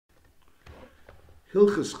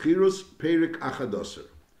Hilchas Schirus Perik Achadoser.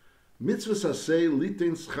 Mitzvahs asay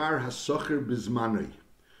litin schar hasocher bizmanei.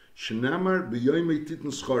 Shenamar b'yoymei titin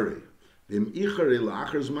schorei. V'im ichar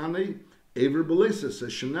elachar zmanei, ever beleses,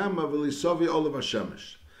 shenamar v'lisovi olav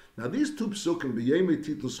hashemesh. Now these two psukim, b'yoymei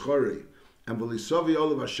titin schorei and v'lisovi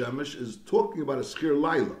olav hashemesh, is talking about a schir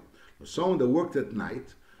laila. Someone that worked at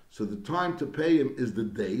night, so the time to pay him is the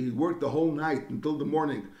day. He worked the whole night until the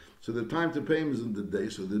morning, so the time to pay him is in the day.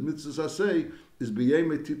 So the mitzvah asay is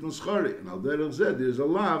b'yemei titin schari. And al derech zeh, there's a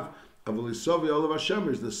lav of v'lisovi olav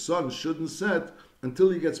hashemesh. The sun shouldn't set until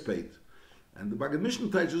he gets paid. And the Bagad Mishnah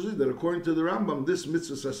teaches us that according to the Rambam, this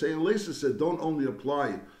mitzvah asay and leisa said don't only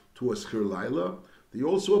apply to a schir laila, they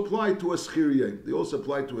also apply to a schir yem. They also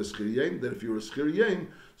apply to a schir yem, that if you're a schir yem,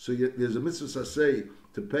 so there's a mitzvah asay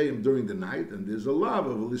to pay him during the night, and there's a lav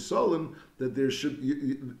of a lisolim that there should.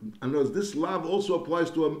 And this lav also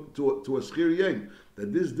applies to a schir yem.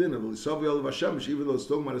 That this din of lisavi olav hashemesh, even though it's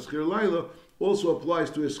talking about a schir laila, also applies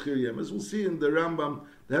to a schir yem. As we'll see in the Rambam,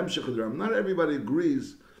 the Hemshech of the Rambam, not everybody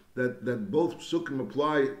agrees that both psukim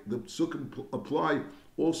apply. The psukim apply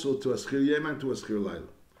also to a schir yem and to a schir laila.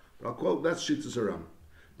 But I'll call that's shittas Rambam.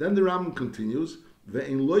 Then the Rambam continues,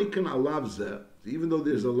 ve'in loiken alav zeh, even though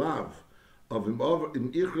there's a lav of him over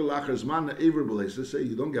in ichri lachar zman ever beleses, say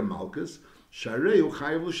you don't get malchus, shareu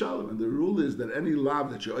chayav l'shalom. And the rule is that any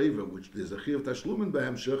lav that you over, which there's a chiyav tashlumin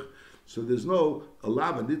b'hemshech, so there's no a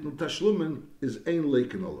lav and ditnu tashlumin is ein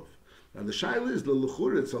leiken olav. Now the shaila is the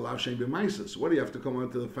luchur it's a lav shein b'maises. What do you have to come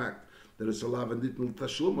on to the fact that it's a lav and ditnu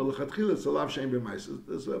tashlum? Or lechatchila it's a lav shein b'maises.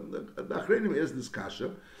 The achreinim is this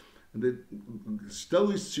kasha. And the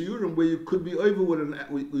Steli Siyurim where you could be over with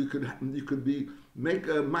you could be make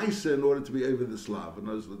a Maisa in order to be over the Slav. And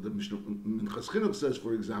as the Mishnah Minchas Chinuch says,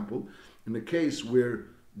 for example, in a case where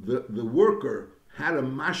the worker had a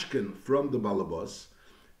mashkin from the balabas,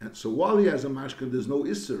 and so while he has a mashkin, there's no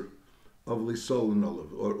isser of lisol and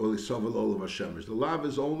olive or lisovel olive hashemish. The lav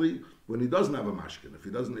is only when he doesn't have a mashkin. If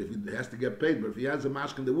he has to get paid, but if he has a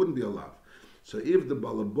mashkin, there wouldn't be a lav. So if the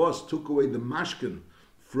balabas took away the mashkin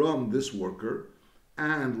from this worker,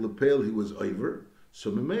 and lepel he was over.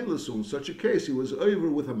 So memela, so in such a case, he was over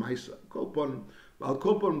with a maisa. Al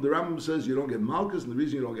kolpon, the Rambam says you don't get malchus, and the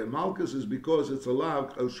reason you don't get malchus is because it's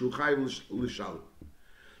allowed al shulchayv l'shal.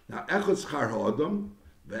 Now, echad schar ha'adam,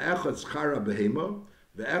 ve'echad schar ha'behema,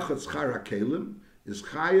 ve'echad schar ha'kelim, is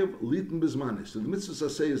chayav litin bezmanis. So the mitzvah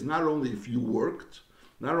say is not only if you worked,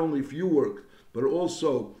 but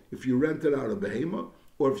also if you rented out a behema,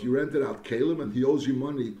 or if you rented out kelim and he owes you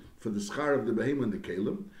money for the schar of the behema and the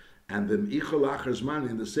kelim, and the michal achar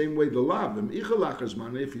money in the same way the lav, the michal achar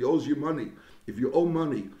money, if he owes you money, if you owe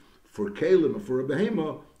money for kelim or for a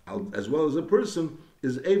behema, as well as a person,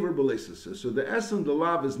 is aver belesis. So the essence, the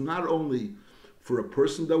lav is not only for a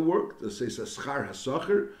person that worked, let's say schar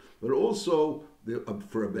hasacher, but also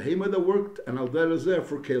for a behema that worked, and al derazeh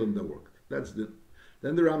for kelim that worked. That's the.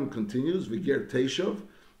 Then the Ram continues, v'ger teshav,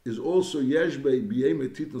 is also yeshbei b'yei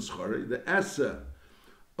metitin schari. The essa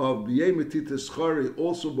of b'yei metitin schari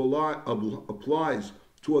also applies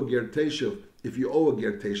to a ger teshav if you owe a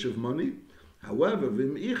ger teshav money. However,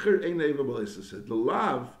 v'im icher ein eva b'leisaseh. The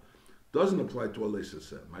lav doesn't apply to a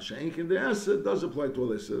leisaseh. Masha'enkin the essa does apply to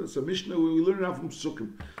a leisaseh. It's a Mishnah we learn out from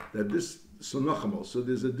Sukkim that this sonachamos. So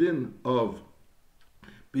there's a din of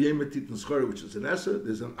b'yei metitin schari, which is an essa.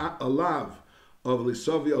 There's a lav of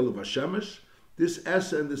lisavi olav hashemesh. This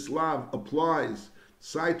essa and this lav applies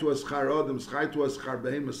side to a schar adam, side to a schar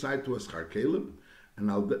behema, side to a schar kelim, and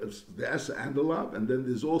the essa and the lav. And then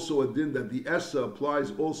there's also a din that the essa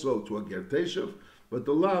applies also to a ger teshav, but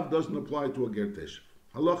the lav doesn't apply to a ger teshav.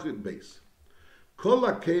 Halachik base. Kol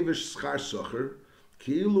hakevish schar socher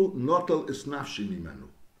ki'ilu notel is nafshi mimenu.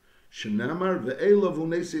 Shenamar ve'elav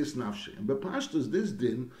unesi is nafshi. And b'pashtus this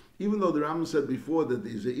din, even though the Rambam said before that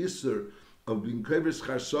there is a isser of being kevish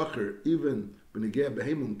schar socher even b'negei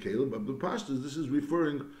behemun kelim, but the pashtus this is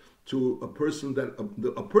referring to a person that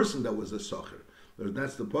was a socher.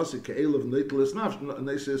 That's the pasuk ke'elav neitel es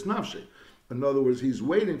nafshi. In other words, he's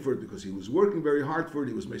waiting for it because he was working very hard for it.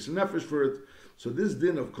 He was making nefesh for it. So this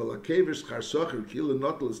din of kol hakevish schar socher ki'ilu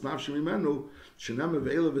notel es nafshi mimenu shenam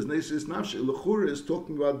ve'elav es neitel es nafshi lechura is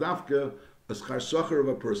talking about dafka a schar socher of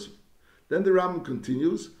a person. Then the Rambam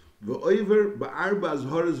continues ve'oiver ba'arba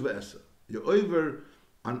azhoras ve'esa. You're over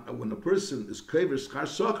when a person is kaver schar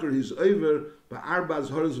socher, he's over by arba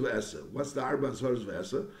azhoras ve'esa. What's the arba azhoras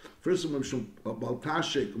ve'esa? First of all, mishum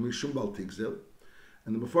baltashik mishum baltigzel,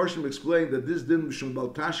 and the Mefarshim explained that this din mishum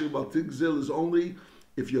baltashik baltigzel is only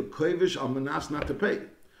if you're kavish al manas not to pay.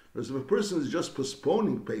 Whereas if a person is just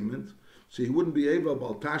postponing payment, so he wouldn't be able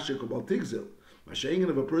baltashik or baltigzel. Mashengen,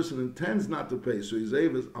 if a person intends not to pay, so he's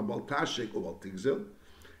Eivas Abal Tashik or Bal Tigzel,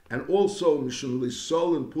 and also Mishum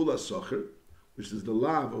Lisol and Pula Socher, which is the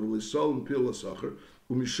lav of Lisol and Pula Socher,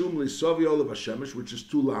 Umishum Lisovi Olav Hashemish, which is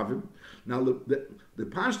 2 lavim. Now the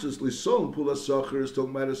pashtus Lisol and Pula Socher is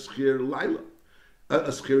talking about a Schir Laila,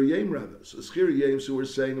 a Schir Yem rather. So Schir Yem, so we're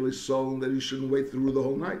saying Lisol that he shouldn't wait through the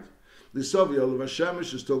whole night. Lisovi Olav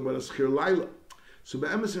Hashemish is talking about a Schir Laila. So by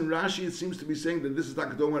Emerson Rashi, it seems to be saying that this is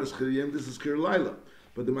not talking about a Schir Yem, this is Schir Laila.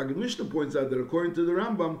 But the Maggid Mishnah points out that according to the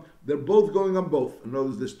Rambam, they're both going on both. In other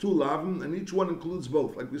words, there's 2 lavim, and each one includes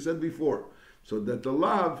both, like we said before. So that the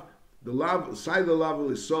lav, side the lav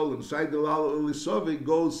Lisol and side the lav Lisovi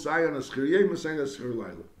goes side on a Schir Yem and side on a Schir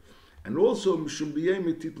Laila. And also, Mishum B'yem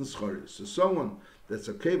Titan Schari. So someone that's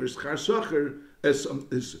a Kever Schar Socher,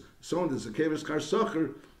 someone that's a Kever Schar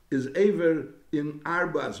Socher is Aver in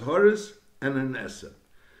Arbaz Horis and an Esa.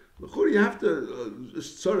 You have to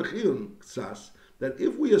that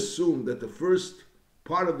if we assume that the first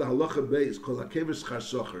part of the halacha base called Hakever Schar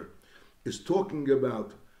Socher is talking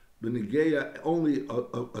about B'negeya only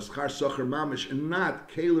a Schar Socher mamish and not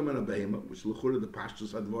Kalim and a Behema, which l'chura the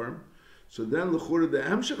Pashtus Advarim, so then l'chura the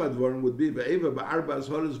Hemshech Advarim would be Ve'eva Ba'arba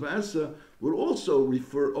Azhoris Ve'esa would also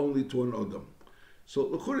refer only to an Odom. So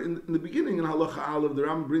l'chura in the beginning in halacha Aleph the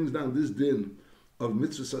Ram brings down this din of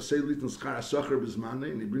mitzvah sasei litin schar hasocher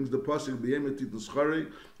bezmanei, and he brings the pasuk b'yemet litin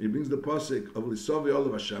schari. He brings the pasuk of lisovi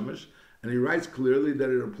olav hashemesh, and he writes clearly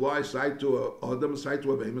that it applies side to a adam, side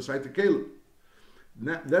to a behemoth, side to kelim.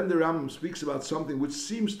 Then the Rambam speaks about something which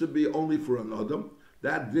seems to be only for an adam,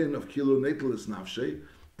 that din of kilu netelis nafshei,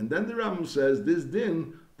 and then the Rambam says this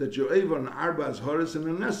din that you're able on arba azharis and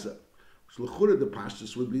anessa. So the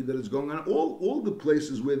pashtus would be that it's going on all the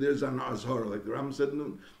places where there's an azhara, like the Rambam said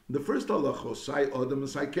in the first halacha, sai adam and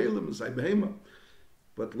sai kelim and sai behema.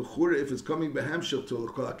 But l'chura, if it's coming behemshel to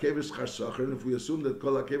kol hakever schar socher, and if we assume that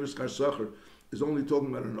kol hakever schar socher is only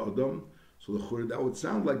talking about an adam, so l'chura that would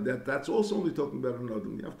sound like that. That's also only talking about an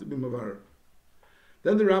adam. You have to be mavar.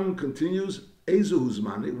 Then the Rambam continues, ezu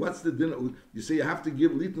huzmane. What's the dinner? You say you have to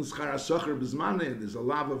give litin schar socher bizmane. There's a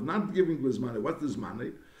lav of not giving bizmane. What's this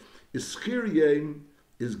mane? Is Schir Yem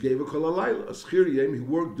is Geva Kol Halayla. A Schir Yem, he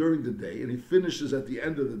worked during the day and he finishes at the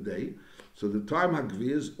end of the day. So the time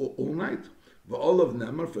Hagvi is all night. V'ol of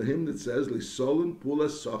Nemar, for him that says, Lisolin Pula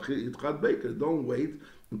Socher Itchad Beker. Don't wait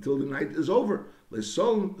until the night is over.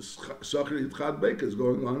 Lisolin Socher Itchad Beker is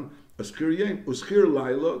going on a Schir Yem. Uschir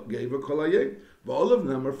Laila Geva Kol Hayem. V'ol of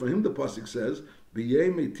Nemar, for him the pasuk says,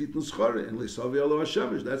 B'yem Titan Schare and Lisavi Olo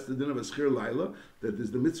Hashemish. That's the din of a Schir Laila. That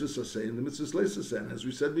is the mitzvah saseh and the mitzvah leisaseh. And as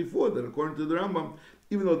we said before, that according to the Rambam,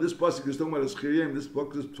 even though this pasuk is talking about a Schir Yem, this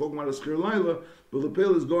pasuk is talking about a Schir Laila, but the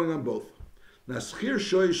pale is going on both. Now Schir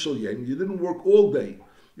Shoy Shel Yem, you didn't work all day.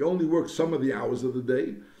 You only worked some of the hours of the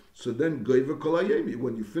day. So then Geva Kol Hayem,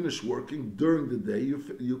 when you finish working during the day,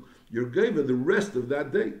 you're Geva the rest of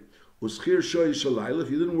that day. Uschir Shoy Shel Laila, if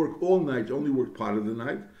you didn't work all night, you only worked part of the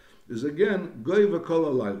night, is again Geva Kol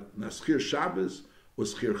Halayla. Now Schir Shabbos, or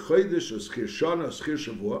Schir Chodesh, or Schir Shana, or Schir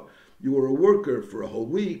Shavua, you were a worker for a whole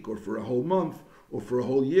week, or for a whole month, or for a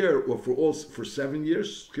whole year, or for 7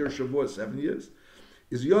 years. Schir Shavua, 7 years.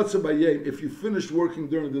 Is Yotze Bayem, if you finished working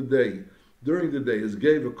during the day is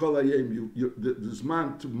Geva Kol Hayem. This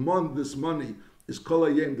man to mon this money is Kol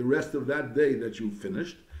Hayem, the rest of that day that you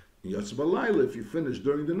finished. Yotze Balayla, if you finished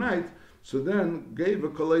during the night. So then gave a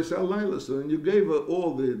Kol Halayla. So then you gave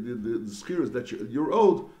all the schirus that you're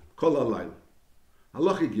owed Kol Halayla.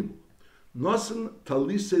 Halachi Gimel. Nosen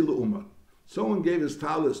talise le'uma. Someone gave his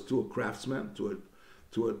talis to a craftsman, to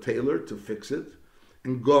a tailor to fix it.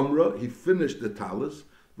 And Gomra, he finished the talis.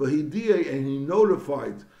 V'hidiye, and he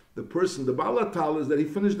notified the person, the Bala talis, that he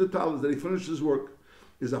finished the talis, that he finished his work.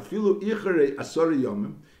 Is afilu ichere asari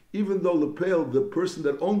yomim. Even though the person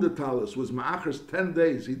that owned the talis, was ma'achers 10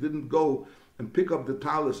 days, he didn't go and pick up the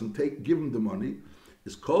talis and give him the money.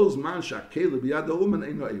 Is kol's man shakele biyad ha'uman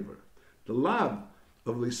eino ever. The lab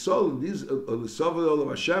of Lisol, these Lisavol of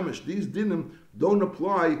Hashemish, these dinim don't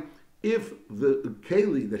apply if the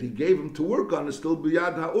keli that he gave him to work on is still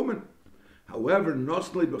biyad ha'uman. However,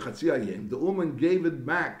 nosnei b'chatzi hayem, the uman gave it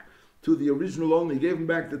back to the original owner. He gave him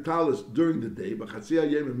back the talis during the day, b'chatzi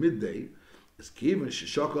hayem at midday. Once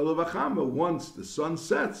the sun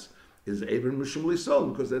sets, is Eivin Mishum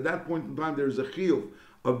Lisolin, because at that point in time there is a chiyuv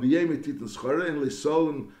of B'yem Titan Schara and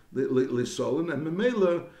Lisolin and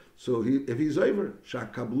Memela. So if he's Eiver,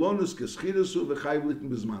 Shakablonus Keschirasu v'Chayv Litin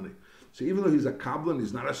Bizmani. So even though he's a kablan,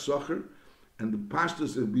 he's not a socher, and the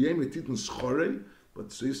pashtus is B'yem Titan Schara.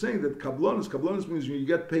 But so he's saying that kablanus means when you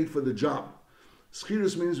get paid for the job.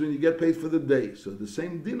 Schirus means when you get paid for the day. So the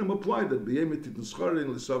same dinam apply that B'yem Titan Schara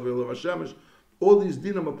and Lisav Elav Hashemish All these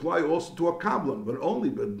dinim apply also to a kablan, but only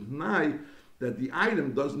deny that the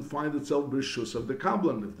item doesn't find itself b'rishus of the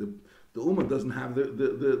kablan, if the ummah doesn't have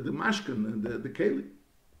the mashkin and the keli.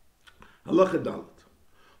 Halacha dalet.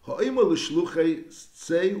 Ha'ima l'shluchei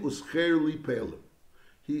tzei uscher li pelim.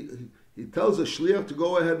 He tells a shliach to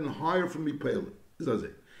go ahead and hire from me pelim.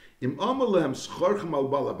 Im amar lehem schorchem al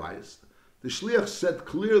balabais. The shliach said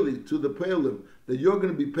clearly to the pelim that you're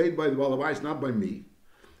going to be paid by the balabais, not by me.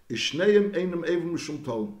 Ishneim einem evim shum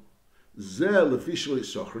tolm. Zel officially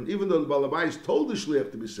sochrin. Even though the balabais told the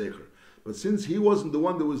shliach to be secher, but since he wasn't the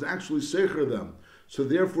one that was actually secher them, so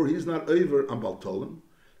therefore he's not over on baltolim.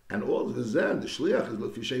 And all the zen, the shliach is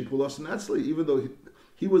lefishay pulas and etzli, even though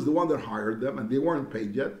he was the one that hired them and they weren't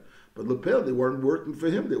paid yet. But lepel, they weren't working for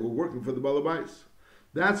him; they were working for the balabais.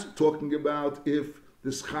 That's talking about if the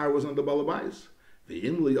schar was on the balabais. The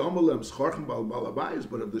imli omelem scharchem balabais,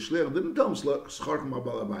 but if the shliach didn't tell him scharchem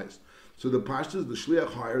balabais, so the pashtas, the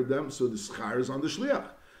shliach hired them, so the schar is on the shliach.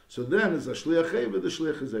 So then it's a shliach eva, the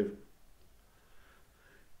shliach is eva.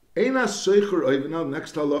 Eina seicher over, now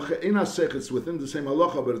next halacha, eina seicher, it's within the same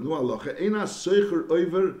halacha, but it's no halacha, eina seicher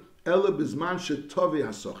over ele bizman shetovi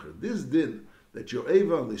hasocher. This din that you're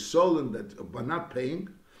eva on the solen that by not paying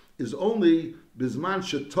is only bizman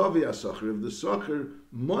shetovi hasocher. If the socher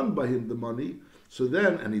mon by him the money, so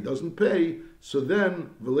then, and he doesn't pay, so then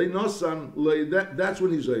v'lei nosan, that's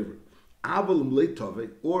when he's over. Avalum lei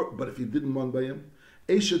tove, or but if he didn't mon by him,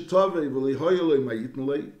 eshet tove v'lei hoyolei mayitn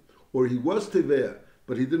lei, or he was teveh,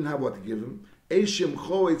 but he didn't have what to give him. Eshim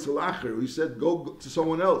choetz alacher, he said, go to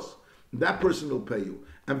someone else. That person will pay you.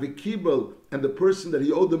 And Vikibel, and the person that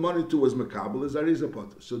he owed the money to was Makabel, is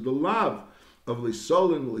Arizapot. So the lav of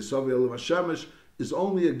Lisolin, Lisavi Olav Hashemesh, is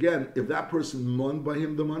only again if that person mon by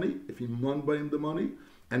him the money, if he mon by him the money,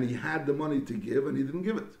 and he had the money to give and he didn't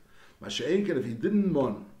give it. Masha'enken, if he didn't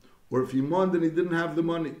mon, or if he monned and he didn't have the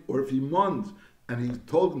money, or if he monned and he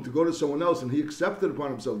told him to go to someone else and he accepted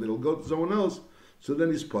upon himself that he'll go to someone else, so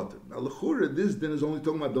then he's potter. Now, l'chura, this then is only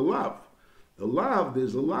talking about the lav. The lav,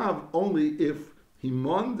 there's a lav only if he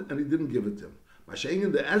monned and he didn't give it to him.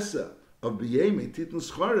 Masha'enken, the essa of biyeme titan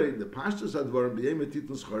schare, the pashtus advar biyeme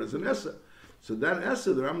titan schare is an essa. So that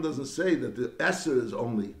essa, the Ram doesn't say that the essa is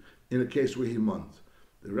only in a case where he monned.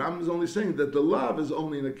 The Ram is only saying that the lav is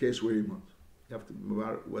only in a case where he monned. You have to move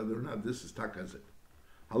out whether or not this is takazeh.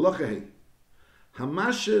 Halacha hey.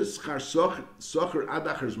 Hamashe schar socher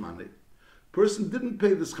adachar zmanei. Person didn't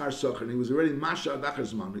pay the schar socher and he was already masha adachar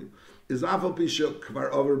zmanei. Is afal pisha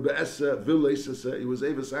kvar over be'esa vil leisese. He was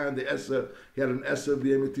able to sign the essa. He had an essa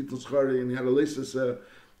b'yemetitin schari and he had a leisese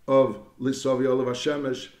of lisavi olav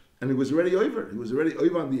hashemesh. And he was already over. He was already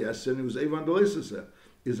over on the essa and he was over on the leisese.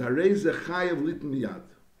 Is harei zechayev litin miyad.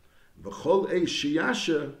 V'chol ei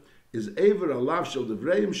shiyasha is over alav shel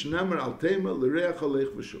devreim shnemer al tema l'reach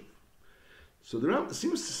alech v'shuv. So the Rambam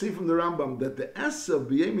seems to say from the Rambam that the essa of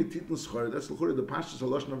b'yemi titan schari, that's the pashtus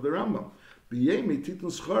halashon of the Rambam. B'yemi titan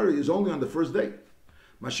schari is only on the first day.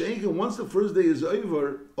 Masha'enken, once the first day is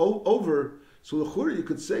over, so l'chura you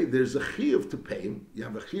could say there's a chiyuv to pay him. You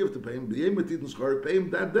have a chiyuv to pay him. B'yemi titan schari, pay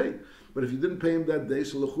him that day. But if you didn't pay him that day,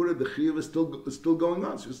 so l'chura the chiyuv is still going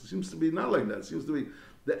on. So it seems to be not like that. It seems to be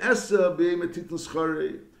the essa b'yemi titan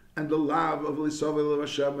schari and the lav of lisavel of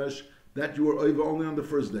Hashemesh, that you were over only on the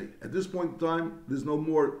first day. At this point in time, there's no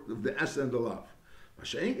more of the essa and the lav.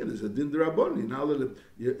 Masha'enken is a din deraboni. Now that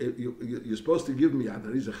you're supposed to give miyad,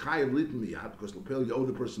 there is a chayav litin miyad, because l'pel you owe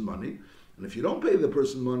the person money, and if you don't pay the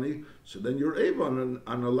person money, so then you're able on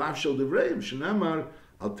a lav shel devreim shenamar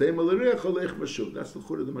al tema l'reach alech v'shuv. That's the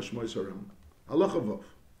chura of the mashmois haram. Halacha vav.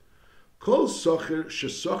 Kol socher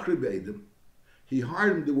shesochri be'edim. He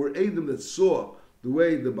hired him. There were edim that saw the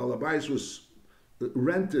way the balabais was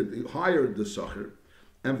rented, he hired the socher,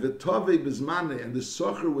 and v'tovei bizmane, and the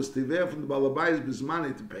socher was tiveh from the balabais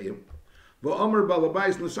bizmane to pay him. V'omer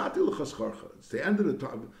balabais nasati l'chaschorcha. It's the end of the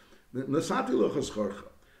time. Nasati l'chaschorcha.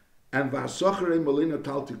 And v'hasocher ein molina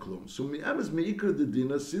talti klum. So mi'emes me'ikra the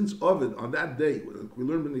dina, since Ovid, on that day, we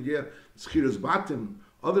learned in the year, Schirus batim,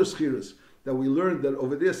 other Schirus, that we learned that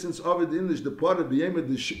over there, since Ovid English departed b'yemed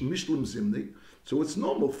the mishlim zimni, so it's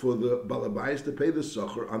normal for the balabais to pay the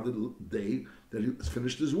socher on the day that he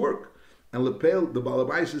finished his work. And lepel, the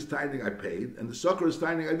balabais is tithing, I paid, and the socher is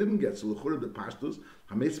tithing, I didn't get. So l'chura the pashtus,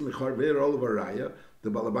 hametz mechar ve'er all of araya, the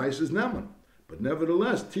balabais is naman. But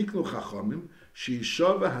nevertheless, tiknu chachamim,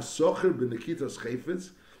 she'ishava hasocher b'nekitas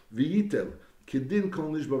chayfetz v'yitel kedin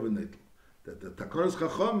kol nishba v'netel. That the takaras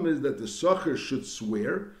chacham is that the socher should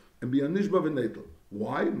swear and be a nishba v'netel.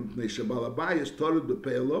 Why? Mepnei shebalabais is torah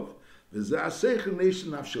b'peilov.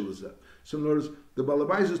 So in other words, the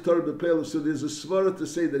balabais is Torah bepel, so there's a svara to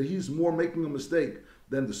say that he's more making a mistake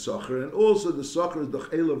than the socher, and also the socher is the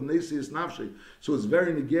chel of nesius nafshi, so it's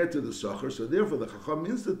very negate to the socher. So therefore, the Chacham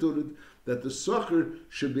instituted that the socher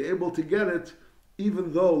should be able to get it,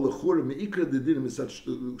 even though lechura meikra the din is such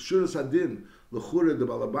Schirus hadin. L'chura, the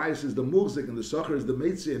balabais is the mugzik and the socher is the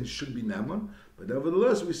meitzi and should be neman. But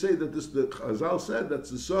nevertheless, we say that the Chazal said that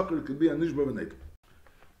the socher could be a nishba v'nekel.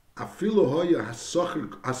 Afilu hoya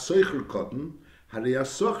hasocher cotton, hari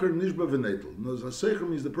hasocher nishba v'netel. No, hasocher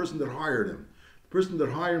means the person that hired him. The person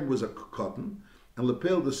that hired him was a cotton, and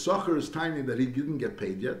lepel the socher is tiny that he didn't get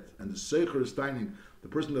paid yet, and the socher is tiny the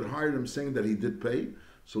person that hired him saying that he did pay.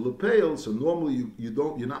 So lepel, so normally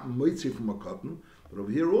you're not moitzi from a cotton. But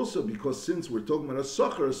over here also, because since we're talking about a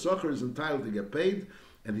socher is entitled to get paid,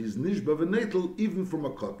 and he's nishba v'netel even from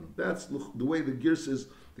a cotton. That's the way the girs is,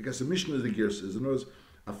 the Mishnah is the girs is. In other words,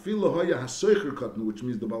 afilu hoya hasocher cotton, which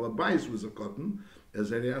means the balabais was a cotton,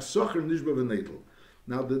 as a hasocher nishba v'netel.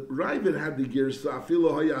 Now the Ravid had the girs,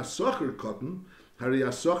 afilu hoya hasocher cotton, hari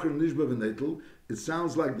hasocher nishba v'netel. It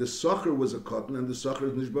sounds like the socher was a cotton and the socher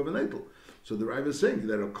is nishba v'netel. So the Ravid is saying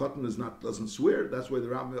that a cotton doesn't swear. That's why the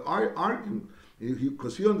Ravid arguing.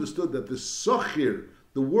 Because he understood that the sochir,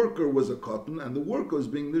 the worker, was a cotton, and the worker was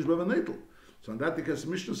being nishba v'netel. So on that, the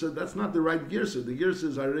Mishnah said that's not the right girsa. The girsa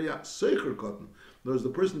is areya seicher cotton. Whereas the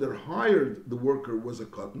person that hired the worker was a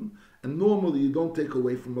cotton, and normally you don't take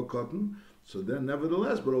away from a cotton. So then,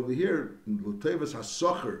 nevertheless, but over here in L'Tevis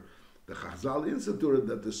HaSocher, the Chazal instituted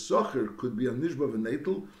that the socher could be a nishba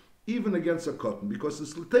v'netel even against a cotton, because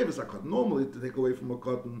it's L'Tevis HaCotton. Normally, to take away from a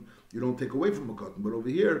cotton, you don't take away from a cotton. But over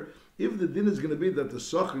here, if the din is going to be that the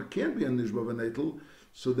socher can't be a nishba v'netel,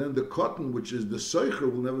 so then the cotton, which is the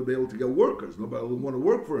socher, will never be able to get workers. Nobody will want to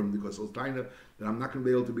work for him because he'll find that I'm not going to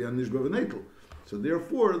be able to be a nishba v'netel. So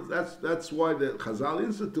therefore, that's why the Chazal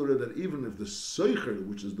instituted that even if the socher,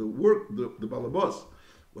 which is the balabas,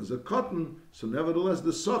 was a cotton, so nevertheless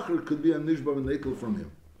the socher could be a nishba v'netel from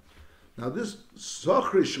him. Now this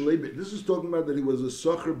socher shlebi, this is talking about that he was a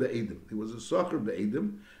socher be'edim. He was a socher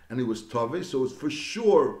be'edim, and he was tove, so it's for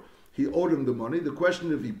sure he owed him the money. The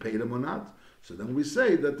question is if he paid him or not. So then we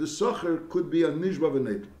say that the socher could be a nishba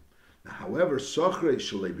v'netel. Now, however, socher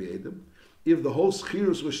shlebi edim, if the whole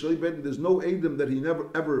schirus was shlebi edim, there's no edim that he never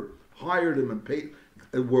ever hired him and paid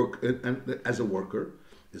work and as a worker.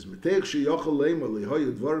 Is meteich sheyochel leima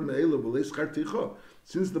lihoy dvar me'ela v'leis charticha.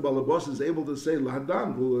 Since the balabas is able to say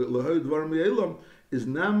lahadam lihoy dvar me'elam is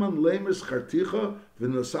naman leimis charticha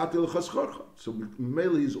v'nosati l'chaschorcha. So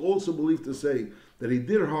mainly he's also believed to say that he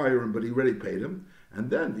did hire him, but he already paid him. And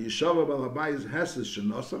then the yeshava balabais heses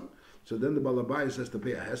shenosam. So then the balabais has to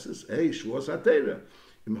pay a heses. Hey, shvos atera.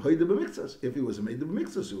 If he was made of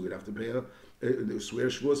mixas, he would have to pay swear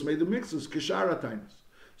shvos made of mixas kishara tainas.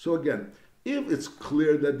 So again, if it's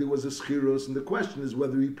clear that there was a schirus, and the question is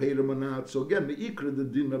whether he paid him or not. So again, the ikra, the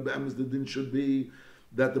din should be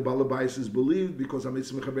that the balabais is believed because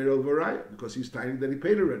because he's tiny that he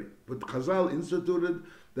paid already. But Chazal instituted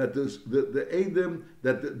that the edim,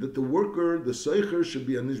 that the worker, the seicher, should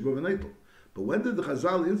be a nishba v'netel. But when did the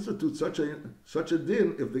Chazal institute such a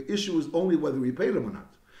din if the issue is only whether he paid him or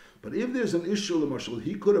not? But if there's an issue, Marshal,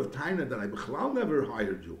 he could have tiny that I b'chlal never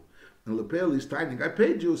hired you. And Lepel is tiny, I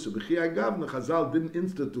paid you, so b'chi I gav, the Chazal didn't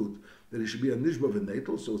institute that he should be a nishba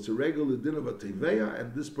v'netel, so it's a regular din of a teveya,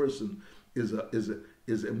 and this person is a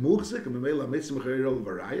muhzik, and memela meitzim chayirol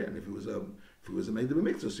v'raya, and if he was a made of a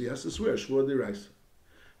mixer, so he has to swear shvur dirais.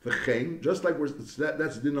 V'chein, just like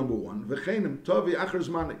that's din number one. V'chein im tovi achar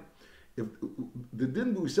zmani. If the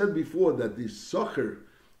din we said before that the socher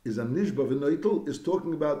is a nishba v'netel is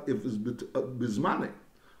talking about if it's bizmani,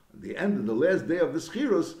 at the end of the last day of the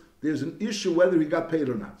schirus, there's an issue whether he got paid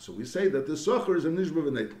or not. So we say that the socher is a nishba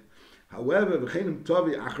v'netel. However, v'chein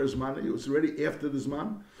tovi achar zmani, it was already after the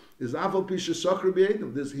zman, is afal pisha socher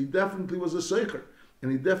b'edim. He definitely was a socher,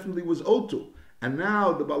 and he definitely was owed to. And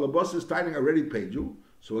now the balabas is tiding already paid you.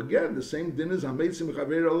 So again, the same din is hametzim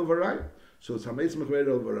chaver al varaya. So it's hametzim chaver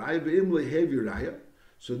al varaya ve'im lehevi raya.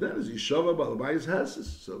 So then is yishava balabais heses.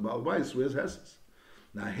 So balabais swears heses.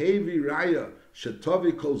 Now hevi raya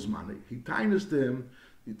shetovi calls money. He tines to him.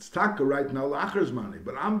 It's taka right now lachar's money,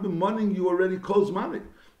 but I'm moneying you already calls money.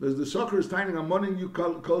 There's the socher is tiny. I'm moneying you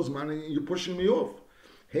calls money. You're pushing me off.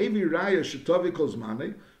 Hevi raya shetovi calls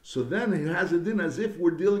money. So then he has a din as if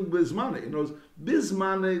we're dealing with bizmane. You know,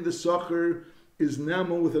 bizmane, the socher is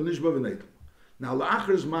neman with a nishba v'netel. Now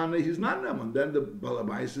la'achar zmane, he's not neman. Then the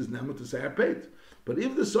balabais is neman to say I paid. But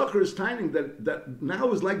if the socher is tiny, that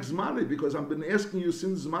now is like zmane because I've been asking you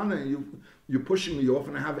since zmane, you're pushing me off,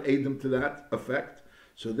 and I have edim to that effect.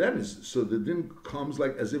 So so the din comes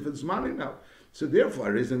like as if it's money now. So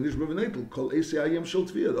therefore, is an Nishba v'netel called Yem Shel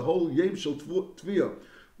Tviyah, the whole Yem Shel Tviyah,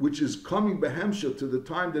 which is coming behemsha to the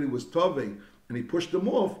time that he was Tovei and he pushed them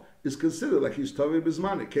off, is considered like he's Tovei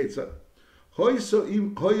Bizmani. Ketzah.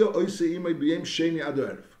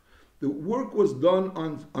 The work was done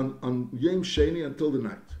on Yem Sheni until the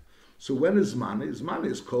night. So when is Zmani? Zmani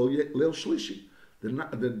is Kol Leil Shlishi. The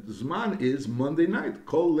Zman is Monday night.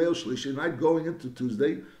 Kol Leil Shlishi, night going into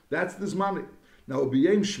Tuesday. That's the Zmani. Now,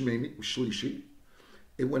 B'Yem Shlishi,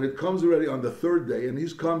 when it comes already on the third day, and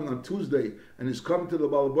he's coming on Tuesday, and he's coming to the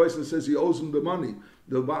Baal Bois and says he owes him the money,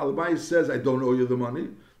 the Baal Bois says, I don't owe you the money,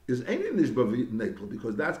 is Ein Nishba V'Netel,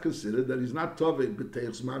 because that's considered that he's not Tovei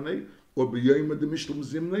B'Teich Zmanei, or B'Yem de Mishlum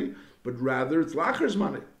Zimnei, but rather it's Lacher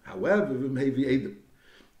Zmanei. However, V'Mhevi Edom.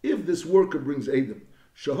 If this worker brings Edom,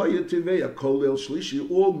 Shahaya Teveya Kol Leil Shlishi,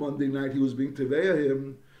 all Monday night he was being Teveya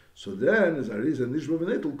him, so then, as Ariza Nishba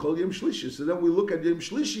V'Netel Kol Yom Shlishi. So then we look at Yom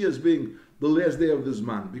Shlishi as being the last day of the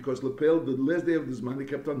Zman, because Lepel, the last day of the Zman, he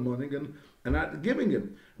kept on mourning and not giving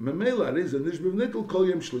him. Memela Ariza Nishba V'Netel Kol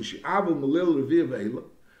Yom Shlishi. Avol Melil Revi'ah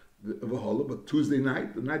V'Hola, but Tuesday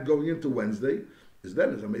night, the night going into Wednesday, is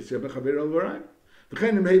then as Ametzia Bechaver Al Varai.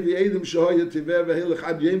 V'chenim Hevi Edom Shahaya Tiveh V'Hilach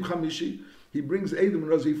Ad Yom Chamishi. He brings Edom,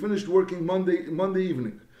 and as he finished working Monday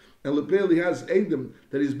evening, and Lepel, he has Edom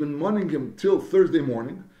that he's been mourning him till Thursday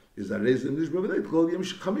morning. Is that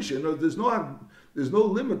there's no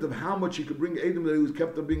limit of how much he could bring Edom that he was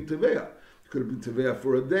kept on being Teveah. He could have been Teveah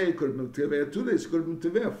for a day, could have been Teveah 2 days, could have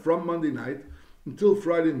been Teveah from Monday night until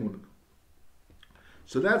Friday morning.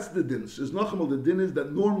 So that's the din. Says Nochamal, the din is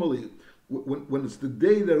that normally when it's the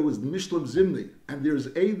day that it was Mishlam Zimni and there's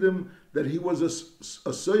Edom that he was a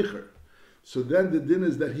Seicher, so then the din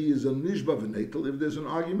is that he is a Nishba V'Netel if there's an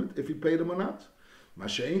argument, if he paid him or not.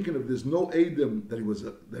 Masha'inkin, if there's no Edom that he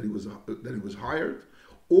was hired,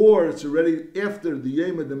 or it's already after the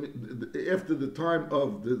after the time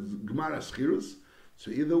of the Gemara Schirus, so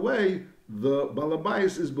either way the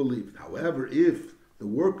Balabais is believed. However, if the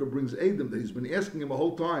worker brings Edom that he's been asking him a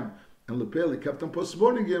whole time, and Lepeli kept on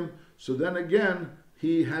postponing him, so then again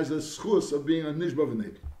he has a schus of being a Nishba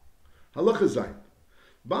V'Netel. Halacha Zayin.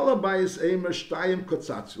 Balabais Eimer Shtayim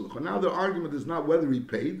Kotzatzilach. Now the argument is not whether he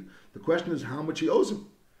paid. The question is how much he owes him.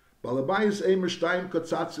 Balabais Eimer Shtayim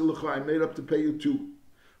Kotzatzilach. I made up to pay you 2.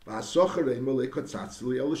 V'asocher Eimer Le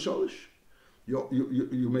Kotzatzili El Sholish.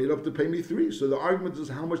 You made up to pay me 3. So the argument is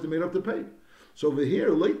how much they made up to pay. So over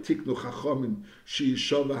here, Le Tiknu Chachamim Shi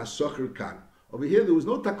Shava HaSocher Kan. Over here, there was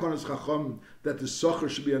no Takonas Chacham that the Socher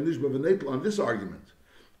should be a Nishba V'Netel on this argument.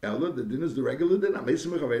 Ella, the din is the regular din.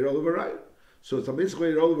 Amesim Mechaveir Olav Arayah. So it's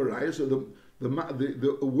basically all over raya. So the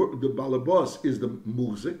balabos is the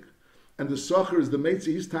muzik, and the socher is the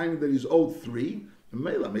meitzi. He's telling that he's owed 3. And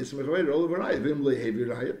mela meitzi mechaver all over raya. Vim lehevi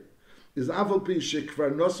raya is aval pi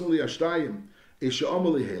shekvar nosum liashtayim esha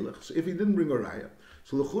omali helach. So if he didn't bring a raya,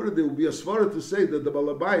 so l'chura there will be a svara to say that the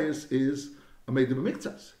balabayis is a meid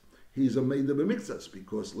b'miktzas. He's a meid b'miktzas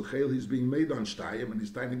because l'chel he's being made on shtayim and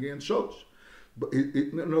he's tying against shosh. But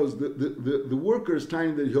the worker is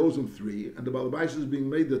tying that he owes him 3, and the balabais is being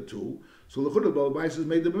made the 2. So the balabais is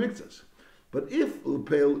made the b'miktzas. But if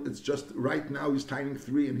Lepel, it's just right now he's tying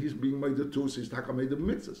 3 and he's being made the 2, so he's taka made the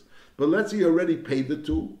b'miktzas. But let's say he already paid the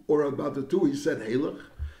 2, or about the 2 he said halach.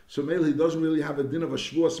 So maybe he doesn't really have a din of a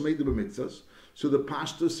shvuas made the b'miktzas. So the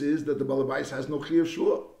pashtus is that the balabais has no chiyuv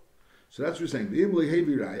shvuah. So that's what we're saying.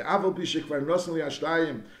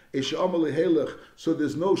 So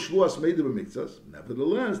there's no shvuas made of a mikzas.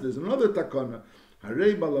 Nevertheless, there's another takana. The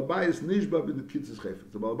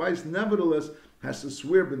balabais nevertheless has to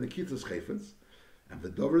swear ben the kitzas chayfetz. And the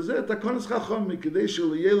dover zeh takanas chacham mikadesh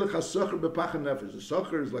liyelech hasocher bepachan nefesh. The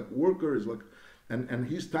socher is like worker, is like, and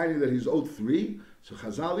he's telling that he's owed 3. So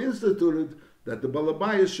Chazal instituted that the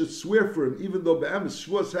balabais should swear for him, even though be'emes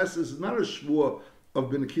shvuas hesses is not a shvuah of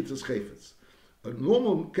ben kitzas chayfetz. A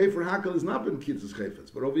normal kefer hakel is not ben kitzas chayfetz,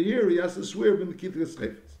 but over here he has to swear ben kitzas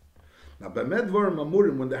chayfetz. Now, by medvar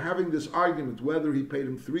mamurim, when they're having this argument whether he paid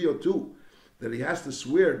him 3 or 2, that he has to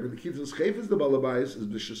swear ben kitzas chayfetz, the balabais is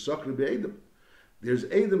b'shesakri be'edem. There's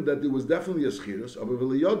edem that there was definitely a schirus of a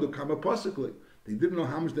v'liyodu kama pasikli. They didn't know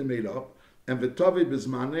how much they made up, and v'tove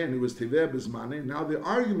bizmane, and it was tiveh bizmane. Now the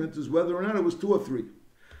argument is whether or not it was 2 or 3.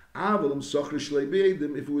 If it was Socher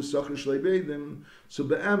Shlei Beidim, so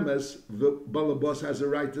be'emes, the balabos has a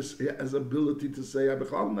right, has ability to say, I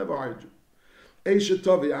b'chlal never hired you. Eisha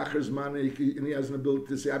Tovi Acher's money, and he has an ability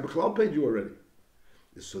to say, I b'chlal paid you already.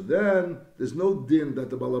 So then, there's no din that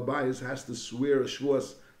the balabais has to swear a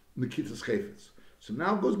shvuas Nikitas Chayfetz. So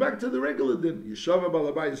now it goes back to the regular din. Yeshava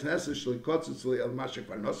balabais hesed shlei kotzitz lei el mashik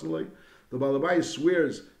varnoslei. the Balabai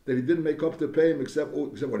swears that he didn't make up to pay him except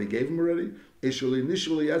what he gave him already. So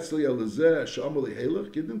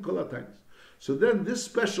then this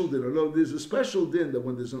special din, there's a special din that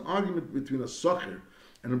when there's an argument between a socher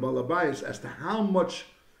and a Balabai as to how much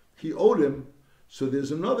he owed him, so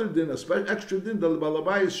there's another din, extra din, that the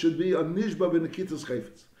Balabai should be a nishba b'nekitas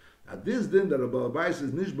chayfetz. Now this din that a Balabai is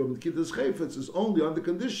nishba b'nekitas chayfetz is only on the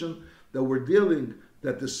condition that we're dealing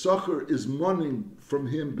that the socher is money from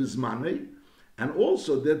him bismanei, and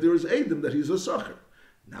also that there is edim that he's a socher.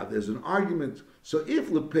 Now there's an argument. So if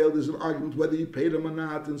lepel, there's an argument whether he paid him or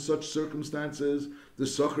not. In such circumstances, the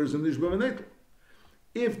socher is a nishba v'netel.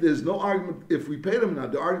 If there's no argument, if we paid him or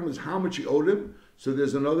not, the argument is how much he owed him. So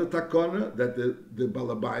there's another takana that the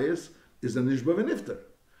balabayas is a nishba v'nifter.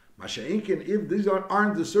 Masha'inkin, if these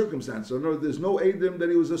aren't the circumstances, or there's no edim that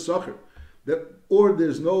he was a socher, or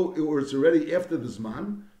there's no, or it's already after the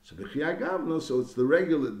zman. So so it's the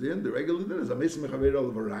regular din. The regular din is a mesim mechaver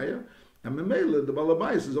al varaya, and memela the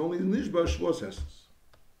balabais is only nishba shvos heses.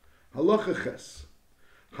 Halacha ches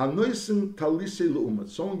hanoisen talise leumat.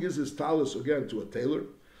 Someone gives his talus again to a tailor,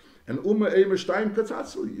 and uma eimer stein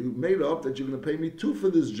katzatzel. You made up that you're going to pay me 2 for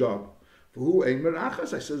this job. For who eimer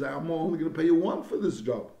achas? I says I'm only going to pay you 1 for this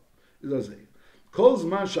job. It does say. Kol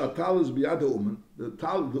zman sha'talus biyad ha'uman.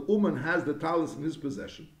 The uman has the talus in his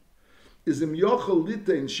possession. Is im yochel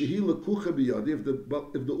litein shehi lekucha biyadi.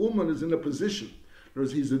 If the uman is in a position, in other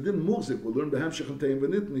words, he's a din muzik. We'll learn behemshech and teim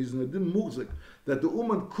v'nitin. He's in a din muzik that the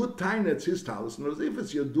uman could tainetz his talus. In other words, if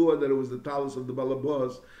it's yadua that it was the talus of the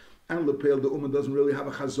balabas and lepel, the uman doesn't really have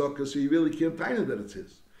a chazaka, so he really can't tainet that it's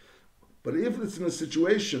his. But if it's in a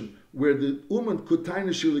situation where the uman could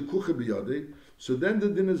tainetz shehi lekucha biyadi, so then the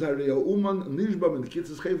din is harei uman nishba and the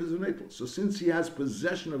kitzes chayvus v'netel. So since he has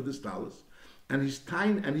possession of this talus, and he's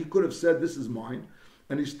tying, and he could have said this is mine,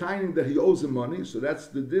 and he's tying that he owes him money, so that's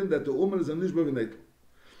the din that the uman is a nishba v'netel.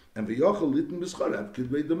 And v'yochel litin b'scharav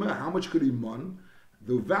kidvei demeh. How much could he mon?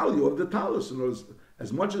 The value of the talus. In other words,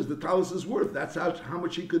 as much as the talus is worth, that's how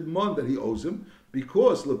much he could mon that he owes him,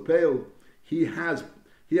 because lepeil he has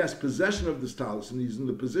possession of this talus, and he's in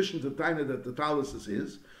the position to tie that the talus is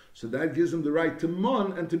his. So that gives him the right to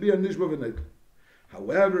mon and to be a nishba v'netel.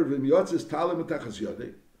 However, v'myotzes talim etachas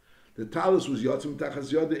yodei, the talus was yotzim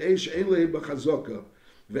etachas yodei eish ein lehi b'chazaka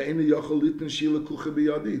ve'ein yochel litin shila kucha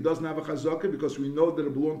b'yodei. He doesn't have a chazaka because we know that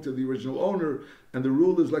it belonged to the original owner, and the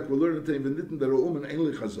rule is like we're learning teim v'nitin that a uman ein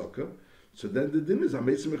lehi chazaka. So then the din is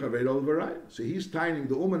ametzim mechaveir al v'rayim. So he's tying,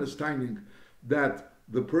 the uman is tying that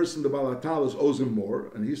the person, the balatalus, owes him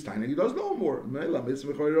more, and he's tying he doesn't owe more.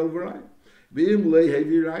 Ametzim mechaveir al v'rayim. If he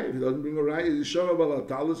doesn't bring a raya, Yishava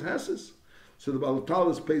Balatalis Hesses. So the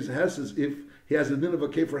Balatalis pays Hesses if he has a din of a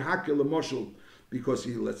kefer hakel emotional, because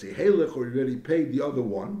he, let's say, Halech, or he already paid the other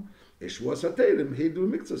one. Eshwas Hateirim, Heidu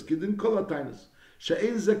Mixas, Kidin Kolatainas.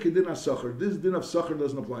 She'enze Kidin HaSachar. This din of Sachar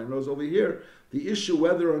doesn't apply. In other words, over here, the issue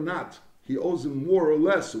whether or not he owes him more or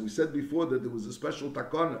less. So we said before that there was a special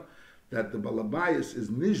takana that the Balabayas is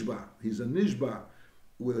Nishba. He's a Nishba.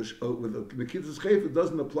 With a Mekitzas Chayf, it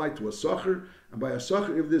doesn't apply to a Socher, and by a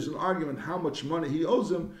Socher, if there's an argument how much money he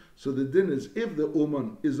owes him, so the din is if the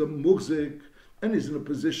Uman is a Mugzik and he's in a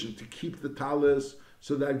position to keep the Talis,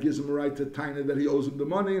 so that gives him a right to Taina that he owes him the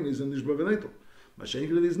money and he's a Nishba V'netel.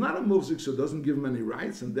 Mashenk that he's not a Mugzik, so it doesn't give him any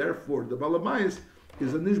rights, and therefore the Balabayis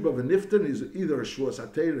is a Nishba V'niften, he's either a Shvuas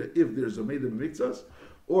HaTeirah if there's a Meid of Mitzvahs,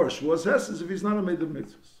 or a Shvuas Hesses if he's not a Meid of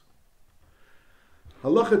Mitzvahs.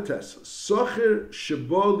 Halacha tes, socher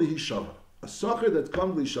shebo lihishava. A socher that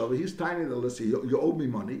comes lihishava, he's tiny that, let's say, you owe me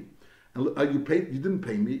money, and you didn't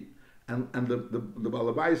pay me, and the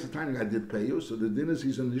balabai is tiny, I did pay you, so the din is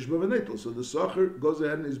he's a nishba v'netel. So the socher goes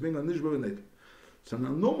ahead and he's being a nishba v'netel. So now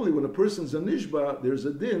normally when a person's a nishba, there's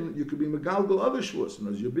a din, you could be megalgal other shvus. In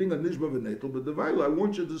other words, you're being a nishba v'netel, but the vaila, I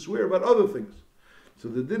want you to swear about other things. So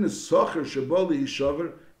the din is socher shebo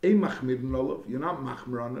lihishava, ein machmir nolav, you're not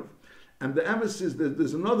machmir anav. And the emes is that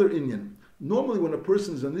there's another inyan. Normally when a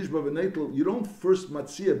person is a nishba v'netel, you don't first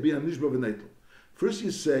matzia be a nishba v'netel. First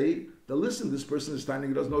you say that listen, this person is tiny,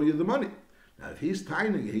 he doesn't owe you the money. Now if he's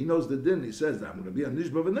tiny, he knows the din, he says that I'm going to be a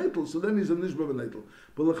nishba v'netel, so then he's a nishba v'netel.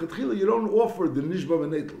 But l'chatchila, you don't offer the nishba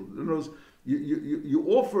v'netel. In other words, you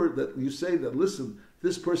offer that, you say that listen,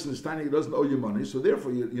 this person is tiny, he doesn't owe you money, so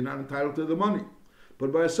therefore you're not entitled to the money.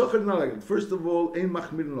 But by a socher, it's not like it. First of all, ein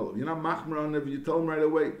machmir nolav. You're not machmir on it, you tell him right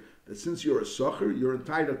away that since you're a socher, you're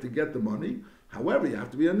entitled to get the money. However, you have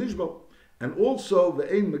to be a nishba. And also,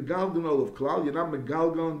 the ein megalgan of klal, you're not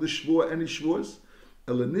megalgan the shvua, any shvuas.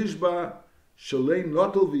 El nishba shalein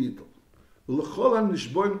notel v'yitel. L'chol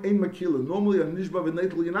ha-nishboim ein makila. Normally, a nishba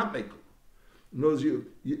v'netel, you're not makel. knows you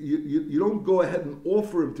don't go ahead and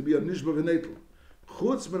offer him to be a nishba v'netel.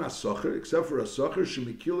 Chutz min asacher, except for asacher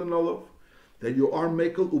shemikil and olav, that you are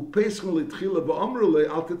mekel upeschen litchila v'amrele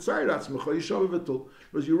al tetzayir atzmecha yishav v'tul.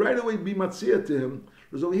 Because you right away be matzia to him.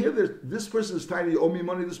 Because over here, this person is tiny, you owe me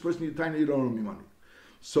money. This person is tiny, you don't owe me money.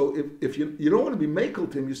 So if you don't want to be mekel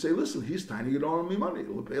to him, you say, listen, he's tiny, you don't owe me money.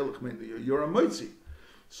 You're a moitzi.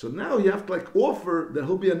 So now you have to like offer that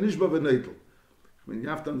he'll be a nishba v'netel. I mean, you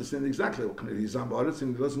have to understand exactly what kind of he's Zambaretz,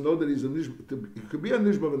 and he doesn't know that he's a nishba. He could be a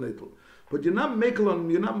nishba v'netel, but you're not making on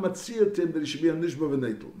him. You're not matzia to him that he should be a nishba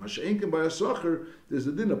v'netel. Masha'enken by a socher, there's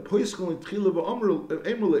a din of poiskel and tchila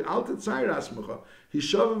v'amrle al tetzayir asmecha. He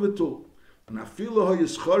shava v'tul. And afilo ho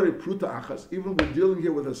yischari pruta achas. Even we're dealing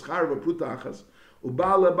here with a schar of a pruta achas.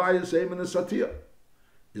 Ubal abayis eimen esatiyah.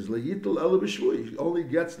 Is leyitel ele b'shvua. He only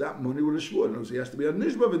gets that money with a shvua. He has to be a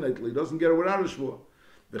nishba v'netel. He doesn't get it without a shvua.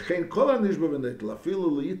 V'chein kol ha-nishba v'netel, afilu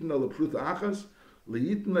leyitin ele pruta achas,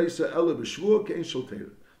 leyitin eisa ele b'shvua ke'en shel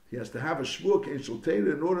teira. He has to have a shvua ke'en shel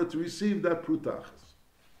teira in order to receive that pruta achas.